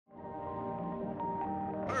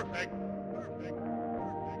Perfect.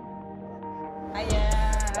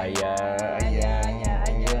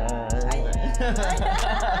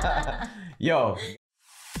 Yo.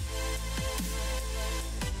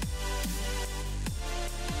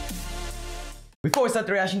 Before we start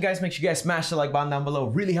the reaction, guys, make sure you guys smash the like button down below.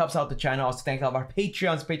 Really helps out the channel. Also, thank all of our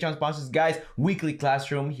Patreon sponsors, guys. Weekly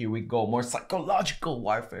Classroom. Here we go. More psychological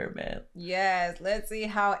warfare, man. Yes, let's see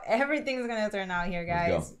how everything's gonna turn out here,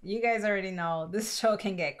 guys. You guys already know this show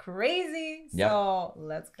can get crazy. So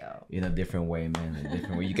let's go. In a different way, man. In a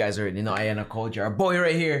different way. You guys already know Ayana Koji, our boy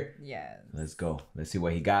right here. Yes. Let's go. Let's see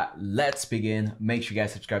what he got. Let's begin. Make sure you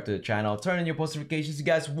guys subscribe to the channel. Turn on your post notifications. You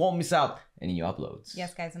guys won't miss out any new uploads.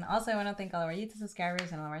 Yes, guys. And also, I want to thank all of our YouTube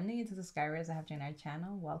subscribers and all of our new YouTube subscribers that have joined our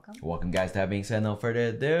channel. Welcome. Welcome, guys. That being said, no further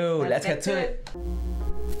ado, let's get to it.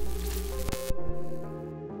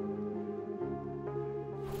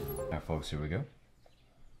 Alright, folks, here we go.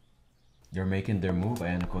 They're making their move,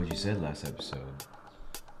 Ayana Koji said last episode.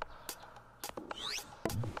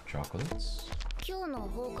 Chocolates. 今日の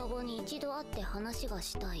放課後に一度会って話が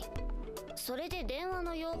したい。それで電話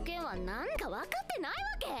の要件はなんか分かってないわ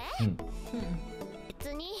け？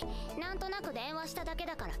別になんとなく電話しただけ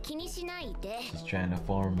だから気にしないで。She's trying to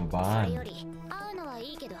form a それよ bond. り会うのは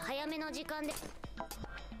いいけど早めの時間で。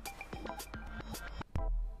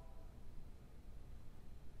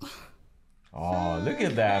Oh, look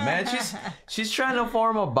at that, man. She's trying to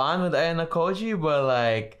form a bond with Ayana Koji, but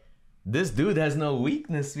like this dude has no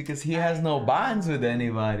weakness because he has no bonds with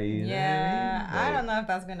anybody. Yeah, like, I don't know if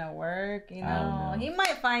that's gonna work. You know, he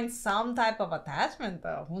might find some type of attachment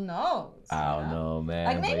though. Who knows? I don't know, man.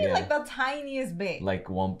 Like maybe yeah, like the tiniest bit. like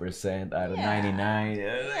 1% out of 99.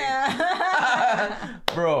 Yeah.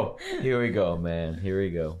 Bro, here we go, man. Here we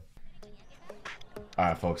go. All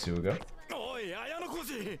right, folks, here we go.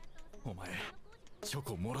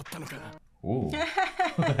 Ooh.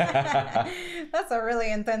 That's a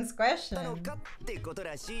really intense question.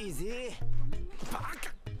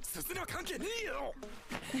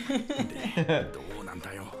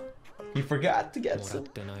 He forgot to get some.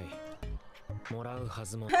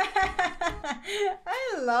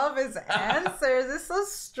 I love his answers. It's so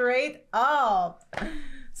straight up.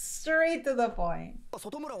 Straight to the point. His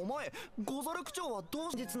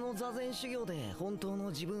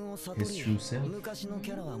true self.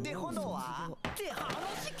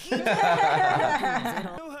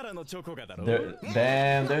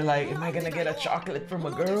 They're like, am I gonna get a chocolate from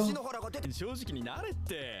a girl? He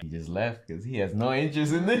just left because he has no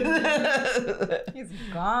interest in this. He's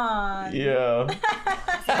gone. Yeah.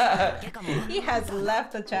 He has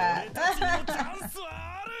left the chat.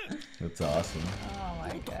 That's awesome. Oh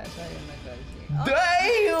my gosh, I am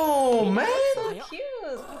Damn, man! so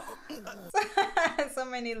cute. So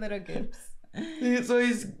many little gifts. So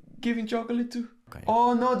he's giving chocolate too.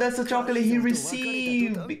 Oh no, that's the chocolate he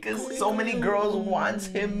received because so many girls want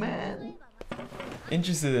him, man.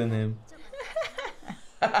 Interested in him.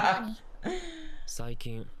 最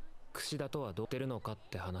近櫛田とはどうてるのかっ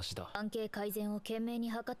て話だ。関係改善を懸命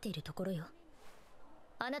に図っているところよ。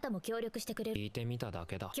あなたも協力してくれる。聞いてみただ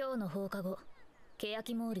けだ。今日の放課後、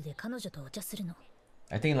欅モールで彼女とお茶するの。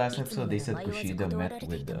I think last episode they said Kushida met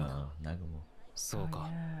with Nagumo. そうか。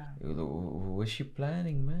What's she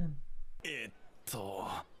planning, man?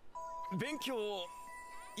 勉強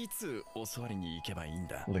いつ教わりに行けばいいん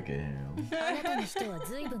だ。 Look at him. あなたにしては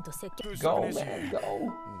随分と積極。Go, man, go.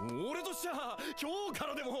 俺としちゃ今日か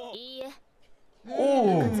らでも。いいえ。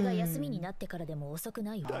Oh. 部活が休みになってからでも遅く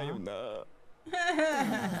ないわ。だよな。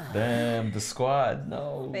 Damn, the squad,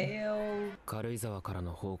 no. Fail. 軽井沢から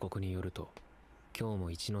の報告によると、今日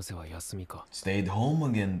も一ノ瀬は休みか。Stayed home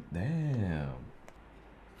again. Damn.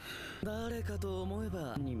 誰かと思え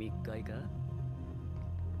ばに密会か。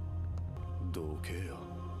どけよ。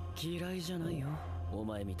嫌いじゃないよ、お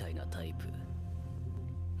前みたいなタイプ。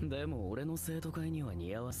でも俺の生徒会には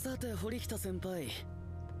似合わ。さて堀北先輩、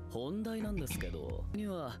本題なんですけど、に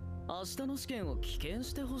は明日の試験を棄権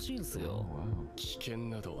してほしいんすよ。危険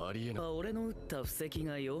などありえない。俺の打った布石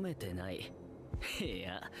が読めてない。い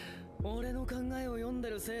や、俺の考えを読んで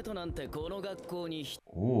る生徒なんてこの学校に。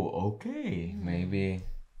Oh, okay, maybe.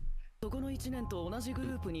 そこの1年と同じグ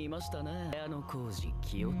ループにいましたね。綾野浩二、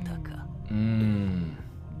清高。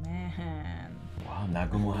Man. Wow,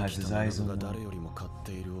 Nagumo has his eyes on 誰よりも買っ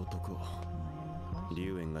ている男。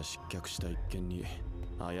龍炎が失脚した一件に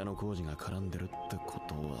綾野浩二が絡んでるってこ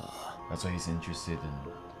とは。That's why he's interested in.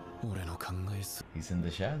 俺の考えす。 He's in the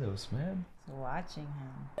shadows, man. Watching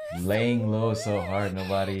him. Laying low so hard,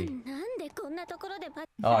 nobody. なんでこんなところで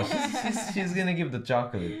Oh, she's gonna give the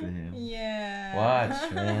chocolate to him. Yeah.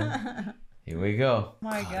 Watch, man. Here we go.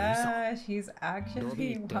 My gosh, he's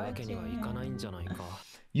actually watching.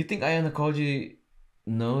 You think Ayano Koji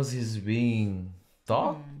knows he's being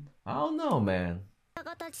stalked? I don't know, man.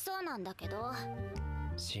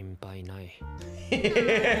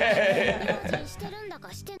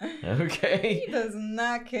 Okay. He does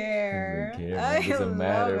not care. It doesn't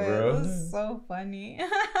matter, bro. This is so funny.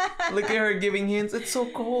 Look at her giving hints. It's so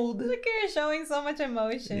cold. Look at her showing so much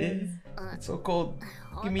emotions. Yeah. It's so cold.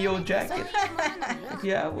 Give me your jacket.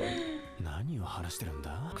 Yeah, well.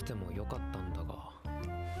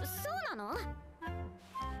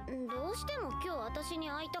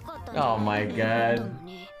 Oh my god.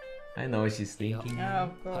 I know what she's thinking.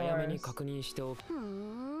 Of course.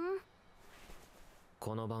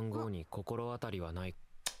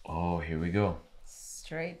 Oh, here we go.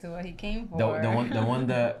 Straight to what he came for. The one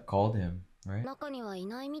that called him, right? Let's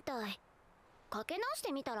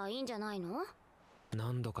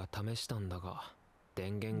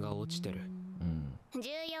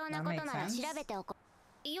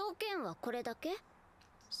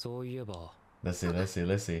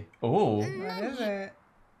see. Oh! What is it?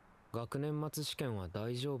 学年末試験は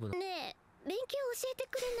大丈夫な勉強教えて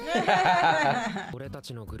くれない俺た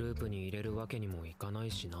ちのグループに入れるわけにもいかな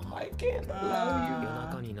いしな I can't allow you. 夜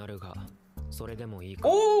中になるがそれでもいいか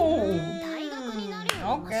Oh! 大学になる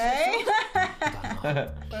よ Okay.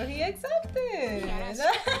 So he accepted.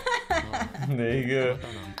 There you go.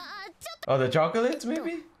 Oh, the chocolates,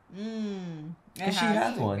 maybe? Because she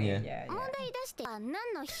had one, yeah. 問題出して何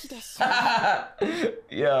の日でしょ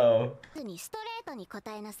Yo. にストレートに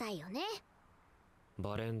答えなさいよね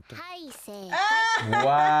バレンタはい正解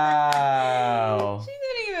Wow. She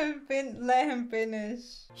didn't even let him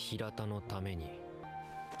finish. 平田のために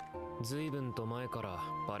随分と前から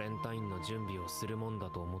バレンタインの準備をするもんだ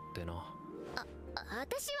と思ってな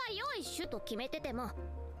私は良い種と決めてても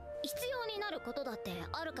必要になることだって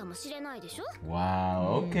あるかもしれないでしょ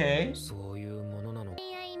Wow, okay. そういうものなの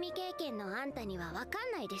恋愛未経験のあんたには分か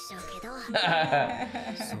んないでしょうけどそ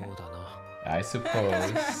うだな I suppose.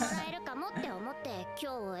 使えるかもって思って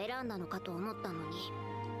今日を選んだのかと思ったのに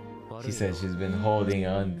She said she's been holding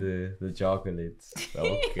on to the chocolates.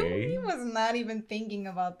 Okay. He was not even thinking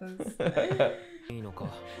about this.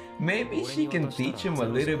 Maybe she can teach him a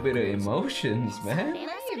little bit of emotions, man.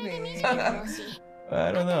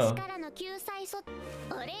 I don't know.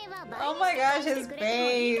 Oh my gosh, his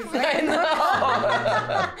face. I know.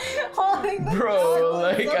 Holding the Bro,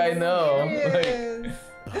 like so I know. Like, serious.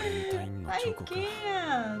 I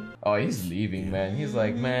can't. oh, he's leaving, man. He's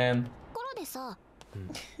like, man.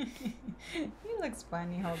 He looks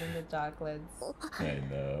funny holding the chocolates. I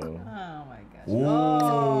know. Oh my gosh. Ooh.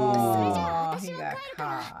 Oh, he got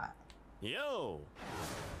caught. Yo!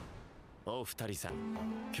 お二人さん、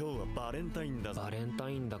今日はバレンタインだぞ。バレンタ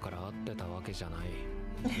インだから会ってたわけじゃない。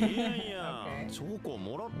いやいや、チョコ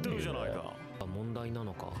もらってるじゃないか。問題な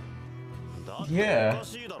のか。だっておか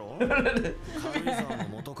しいだろ。軽井沢の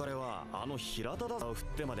元彼はあの平田だを振っ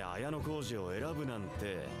てまで綾小路を選ぶなん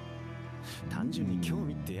て単純に興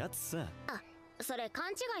味ってやつさ。あ、それ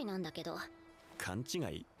勘違いなんだけど。勘違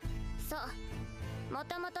い？そう。も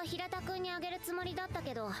ともと平田くんにあげるつもりだった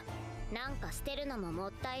けど。なんか捨てるのもも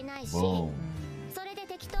ったいないし、それで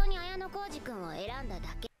適当に綾小路くんを選んだだ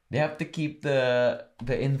け。They have to keep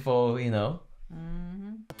the info, you know.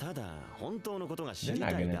 ただ本当のことが知り They're た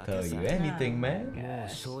not いだ gonna け tell さ。 you anything, man. もう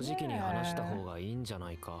正直に話した方がいいんじゃ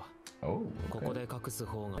ないか。Oh, ここで隠す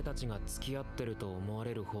方が俺たちが付き合ってると思わ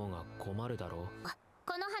れる方が困るだろう。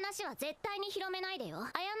この話は絶対に広めないでよ。綾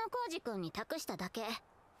小路くんに託しただけ。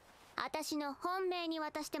私の本命に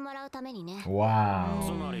渡してもらうためにね。wow.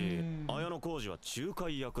 つまり綾小路は仲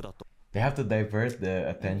介役だと。They have to divert the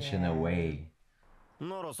attention away.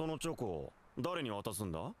 ならそのチョコ誰に渡す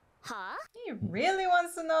んだ？はあ？ He really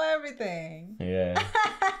wants to know everything. Yeah.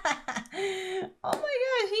 Oh my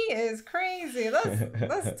gosh, he is crazy.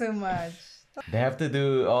 That's too much. They have to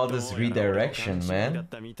do all this redirection, man.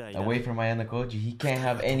 Away from Ayano Koji, he can't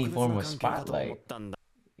have any form of spotlight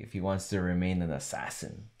if he wants to remain an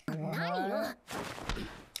assassin.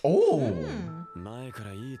 Oh! 前か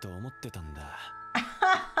らいいと思ってたんだ。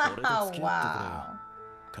 Oh wow.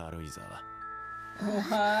 軽井沢。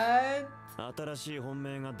 What? 新しい本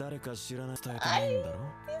命が誰か知らない伝えたいんだろ？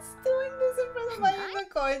 He's doing this in front of Ayano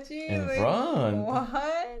Koji. In Like, front? what?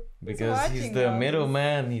 Because he's the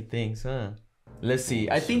middleman, he thinks, huh? Let's see.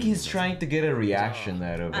 I think he's trying to get a reaction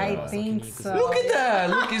out of I think so. Look at that!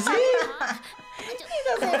 Look, is it?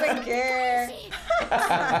 He doesn't even care.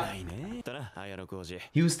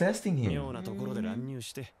 He was testing him. 妙なところで乱入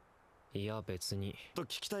して。いや別に。と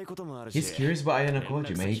聞きたいこともあるし。 He's curious about Ayano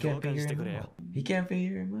Koji, man. He can't figure him out. He can't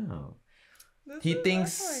figure him out. He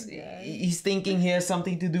thinks he's thinking he has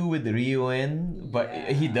something to do with Ryuin, but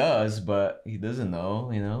he does, but he doesn't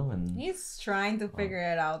know, you know. And he's trying to figure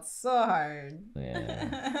it out so hard.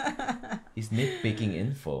 Yeah, he's nitpicking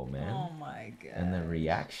info, man. Oh my god. And the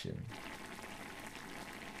reaction.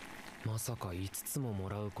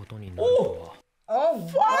 Oh,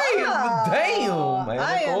 fire! Wow. Damn, man.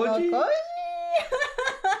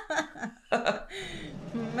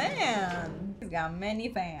 Man, he's got many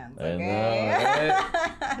fans. I Okay, know,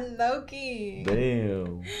 right? Low-key.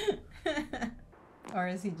 Damn. Or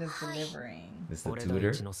is he just delivering? This the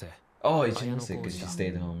tutor? Oh, Ichinose, because she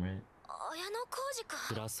stayed home, right?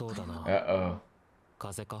 Uh-oh.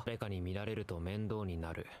 風か誰かに見られると面倒に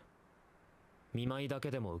なる。見舞いだ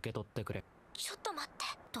けでも受け取ってくれ。ちょっと待って。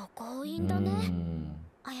どこいんだね。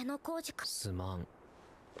綾野浩二くん。すまん。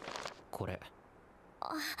これ。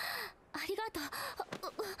ありがとう。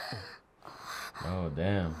Oh,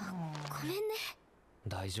 damn. ごめんね。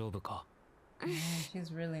大丈夫か。She's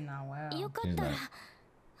really not well. よかったら入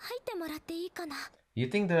ってもらっていいかな。You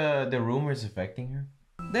think the rumors affecting her?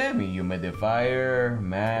 Damn, humidifier,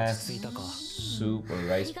 mask, soup, or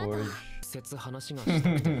rice porridge.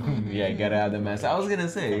 Yeah, you gotta have the mask. I was gonna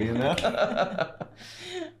say, you know.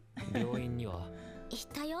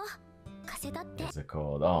 It's a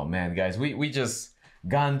cold. Oh man, guys, we just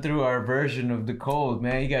gone through our version of the cold,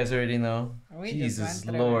 man. You guys already know. Jesus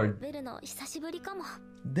Lord. Damn.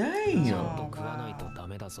 Oh, wow.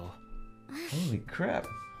 Holy crap.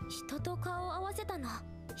 人と顔を合わせたの。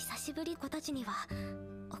久しぶり子たちには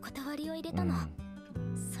お断りを入れたの。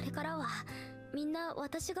それからはみんな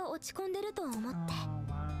私が落ち込んでると思って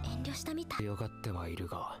遠慮したみたい。強がってはいる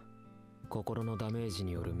が、心のダメージ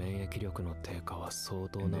による免疫力の低下は相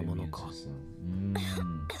当なものか。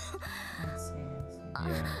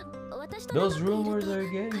Those rumors are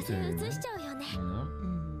getting to her.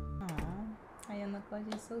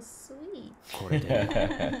 Ayanokoji's so sweet.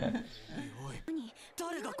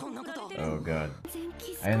 Oh god.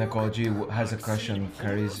 Ayanokoji has a crush on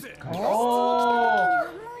Kari's. Oh!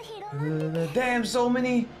 Damn, so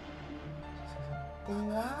many!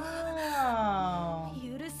 Wow!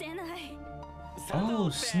 Oh,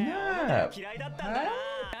 snap!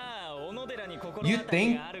 You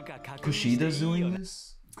think Kushida's doing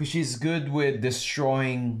this? Because she's good with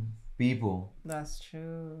destroying people. That's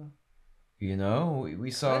true. You know, we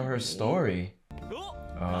saw her story. Oh,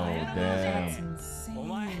 damn. That's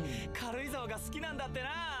insane.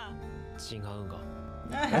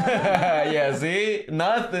 Yeah, see?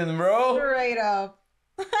 Nothing, bro. Straight up.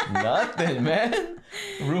 Nothing, man.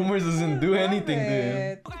 Rumors doesn't do anything to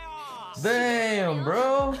him. Damn,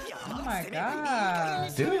 bro. Oh my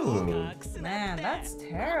god. Dude. Man, that's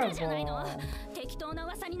terrible.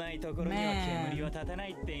 Man.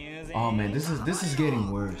 Oh man, this is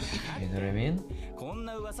getting worse. You know what I mean?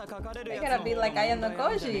 They gotta be like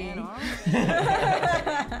Ayanokoji.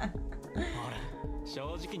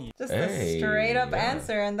 Just a straight up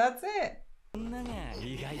answer and that's it. Damn.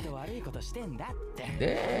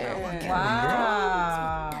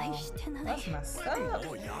 Wow. That's messed up.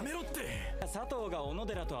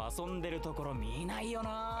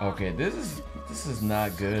 Okay, this is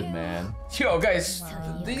not good, man. Yo, guys,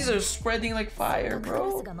 these are spreading like fire,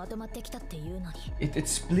 bro.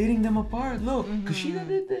 It's splitting them apart. Look, Kushida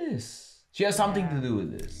did this. She has something to do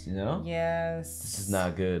with this, you know? Yes. This is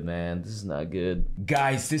not good, man. This is not good.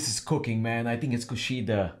 Guys, this is cooking, man. I think it's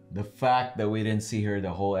Kushida. The fact that we didn't see her the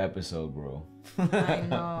whole episode, bro. I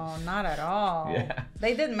know, not at all. Yeah.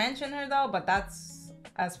 They did mention her though, but that's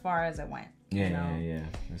as far as it went. Yeah, yeah,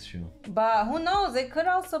 that's true. But who knows? It could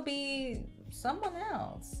also be someone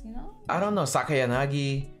else, you know? I don't know.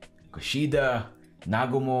 Sakayanagi, Kushida,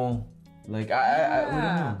 Nagumo. Like, I don't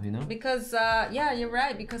know, you know? Because, yeah, you're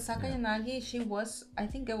right. Because Sakayanagi, she was, I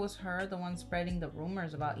think it was her, the one spreading the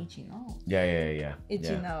rumors about Ichino. Yeah.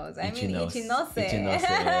 Ichinos. I mean, Ichinose. Ichinose. Ichinose,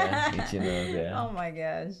 yeah. Ichinose, yeah. Oh my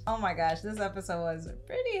gosh. Oh my gosh. This episode was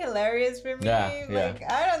pretty hilarious for me. Yeah. Like,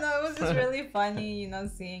 I don't know. It was just really funny, you know,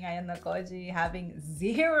 seeing Ayanokoji having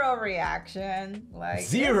zero reaction. Like,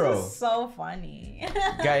 zero. This is so funny.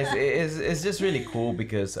 Guys, it's just really cool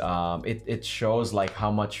because it shows like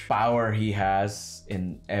how much power he has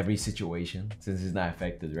in every situation since he's not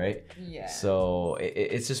affected, right? Yeah. So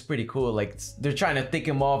it's just pretty cool. Like, they're trying to tick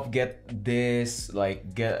him off, get this,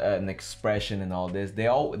 like get an expression and all this. They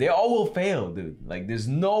all will fail, dude. Like, there's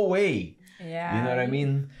no way. Yeah. You know what I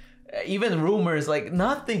mean? Even rumors, like,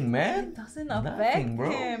 nothing, man. It doesn't affect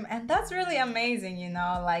him. And that's really amazing, you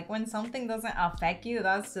know? Like, when something doesn't affect you,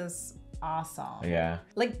 that's just awesome. Yeah.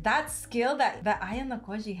 Like, that skill that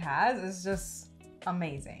Ayanokoji has is just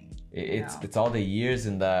amazing. It's all the years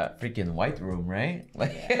in the freaking white room, right?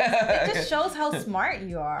 Like, it just shows how smart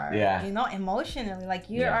you are. Yeah. You know, emotionally, like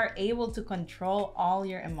you are able to control all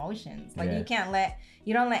your emotions. Like you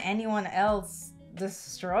don't let anyone else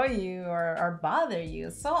destroy you or bother you.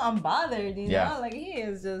 So unbothered, you know? Like he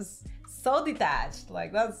is just so detached.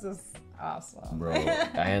 Like that's just awesome. Bro,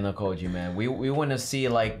 Ayano Koji, man. We want to see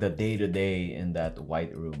like the day-to-day in that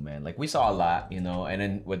white room, man. Like we saw a lot, you know, and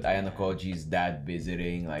then with Ayano Koji's dad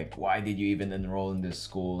visiting, like why did you even enroll in this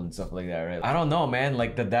school and stuff like that, right? I don't know, man.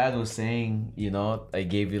 Like the dad was saying, you know, I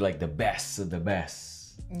gave you like the best of the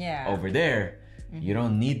best. Yeah. Over there. You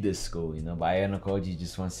don't need this school, you know, but Ayano Koji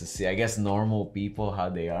just wants to see, I guess, normal people, how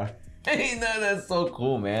they are. You know, that's so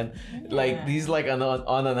cool, man. Like, he's like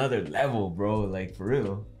on another level, bro, like for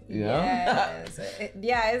real. You know? Yes.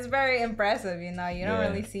 It's very impressive, you know. You don't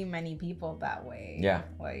really see many people that way. Yeah.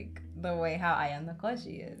 Like the way how Ayano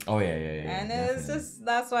Koji is. Oh yeah. And definitely. it's just,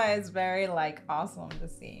 that's why it's very like awesome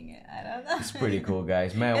just seeing it. I don't know. It's pretty cool,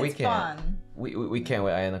 guys. Man, it's we can't. Fun. We can't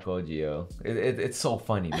with Ayano Koji, yo. It's so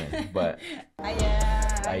funny, man. But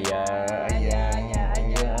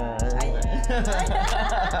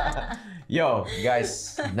yo,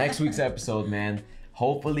 guys, next week's episode, man.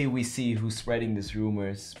 Hopefully we see who's spreading these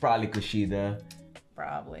rumors. Probably Kushida.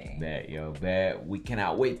 Probably. Bet. We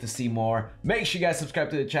cannot wait to see more. Make sure you guys subscribe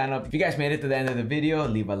to the channel. If you guys made it to the end of the video,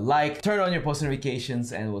 leave a like, turn on your post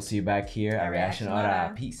notifications, and we'll see you back here at Reaction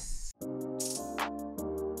Aura. Peace.